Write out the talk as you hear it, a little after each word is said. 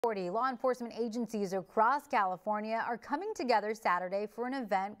Law enforcement agencies across California are coming together Saturday for an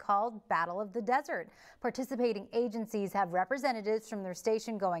event called Battle of the Desert. Participating agencies have representatives from their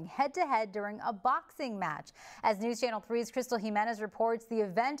station going head-to-head during a boxing match. As News Channel 3's Crystal Jimenez reports, the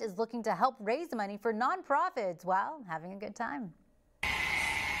event is looking to help raise money for nonprofits while having a good time.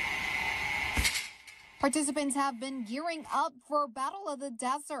 Participants have been gearing up for Battle of the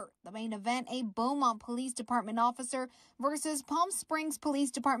Desert. The main event, a Beaumont Police Department officer versus Palm Springs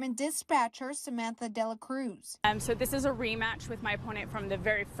Police Department dispatcher Samantha Dela Cruz. So this is a rematch with my opponent from the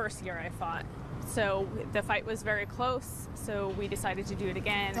very first year I fought. So the fight was very close, so we decided to do it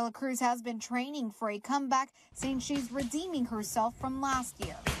again. Dela Cruz has been training for a comeback, saying she's redeeming herself from last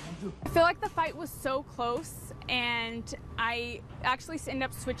year. I feel like the fight was so close, and I actually ended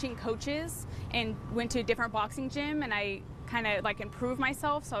up switching coaches and went to a different boxing gym, and I kind of improved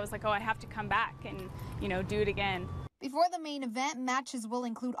myself. So I was like, oh, I have to come back and, do it again. Before the main event, matches will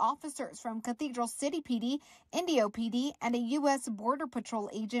include officers from Cathedral City PD, Indio PD, and a U.S. Border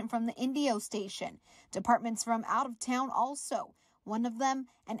Patrol agent from the Indio station. Departments from out of town also. One of them,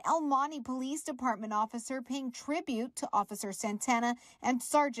 an El Monte Police Department officer paying tribute to Officer Santana and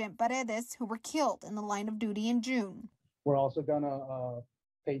Sergeant Paredes, who were killed in the line of duty in June. We're also going to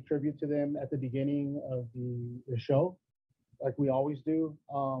pay tribute to them at the beginning of the show, like we always do,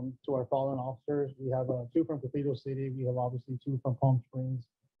 to our fallen officers. We have 2 from Cathedral City. We have obviously 2 from Palm Springs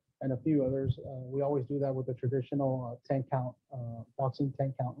and a few others. We always do that with the traditional 10-count, boxing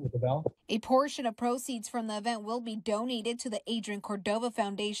 10-count with the bell. A portion of proceeds from the event will be donated to the Adrian Cordova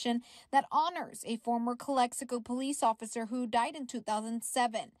Foundation that honors a former Calexico police officer who died in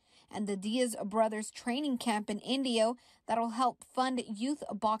 2007, and the Diaz Brothers training camp in Indio that'll help fund youth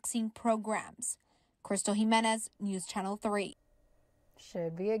boxing programs. Crystal Jimenez, News Channel 3.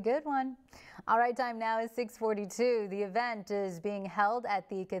 Should be a good one. All right, time now is 6:42. The event is being held at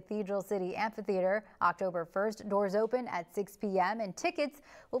the Cathedral City Amphitheater October 1st. Doors open at 6 p.m. and tickets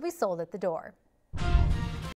will be sold at the door.